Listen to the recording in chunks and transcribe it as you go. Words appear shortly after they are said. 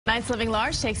Tonight's Living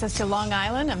Large takes us to Long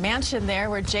Island, a mansion there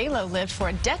where J.Lo lived for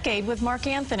a decade with Mark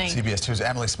Anthony. CBS 2's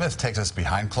Emily Smith takes us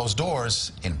behind closed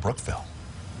doors in Brookville.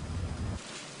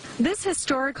 This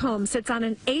historic home sits on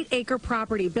an 8-acre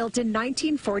property built in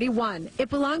 1941. It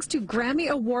belongs to Grammy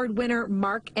Award winner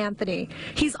Mark Anthony.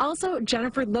 He's also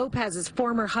Jennifer Lopez's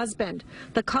former husband.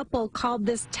 The couple called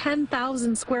this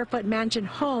 10,000-square-foot mansion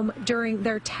home during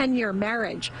their 10-year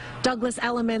marriage. Douglas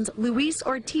Elliman's Luis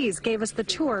Ortiz gave us the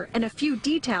tour and a few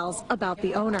details about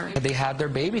the owner. They had their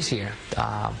babies here.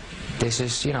 This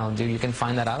is, you can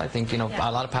find that out. I think, a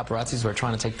lot of paparazzis were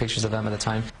trying to take pictures of them at the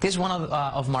time. This is one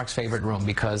of Mark's favorite rooms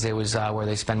because it was where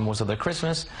they spend most of their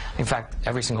Christmas. In fact,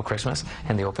 every single Christmas.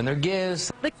 And they open their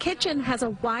gifts. The kitchen has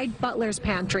a wide butler's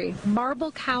pantry,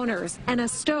 marble counters, and a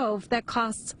stove that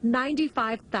costs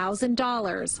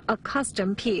 $95,000, a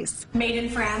custom piece. Made in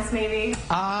France, maybe?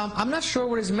 I'm not sure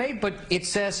where it's made, but it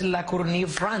says La Courneuve,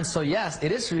 France. So yes,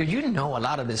 it is. You know a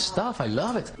lot of this stuff. I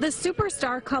love it. The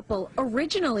superstar couple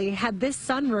originally had this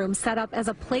sunroom set up as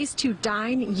a place to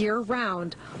dine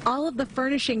year-round. All of the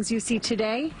furnishings you see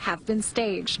today have been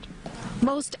staged.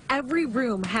 Most every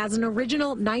room has an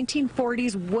original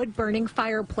 1940s wood-burning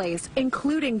fireplace,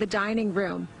 including the dining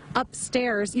room.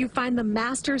 Upstairs, you find the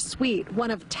master suite, one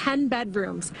of 10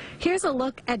 bedrooms. Here's a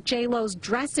look at J.Lo's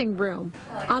dressing room.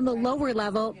 On the lower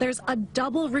level, there's a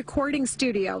double recording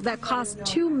studio that costs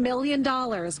 $2 million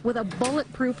with a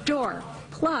bulletproof door,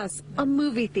 plus a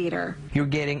movie theater. You're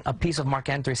getting a piece of Mark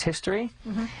Anthony's history,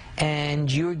 and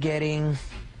you're getting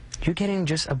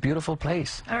just a beautiful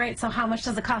place. All right, so how much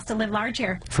does it cost to live large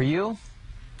here? For you,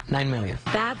 $9 million.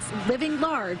 That's living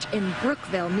large in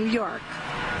Brookville, New York.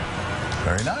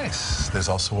 Very nice. There's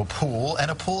also a pool and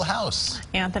a pool house.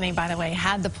 Anthony, by the way,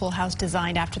 had the pool house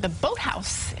designed after the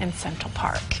boathouse in Central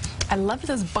Park. I love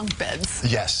those bunk beds.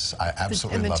 Yes, I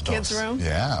absolutely love those. In the kids' room?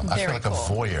 Yeah, I feel like cool.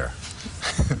 a voyeur.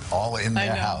 All in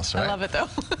their house, right? I love it, though.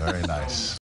 Very nice.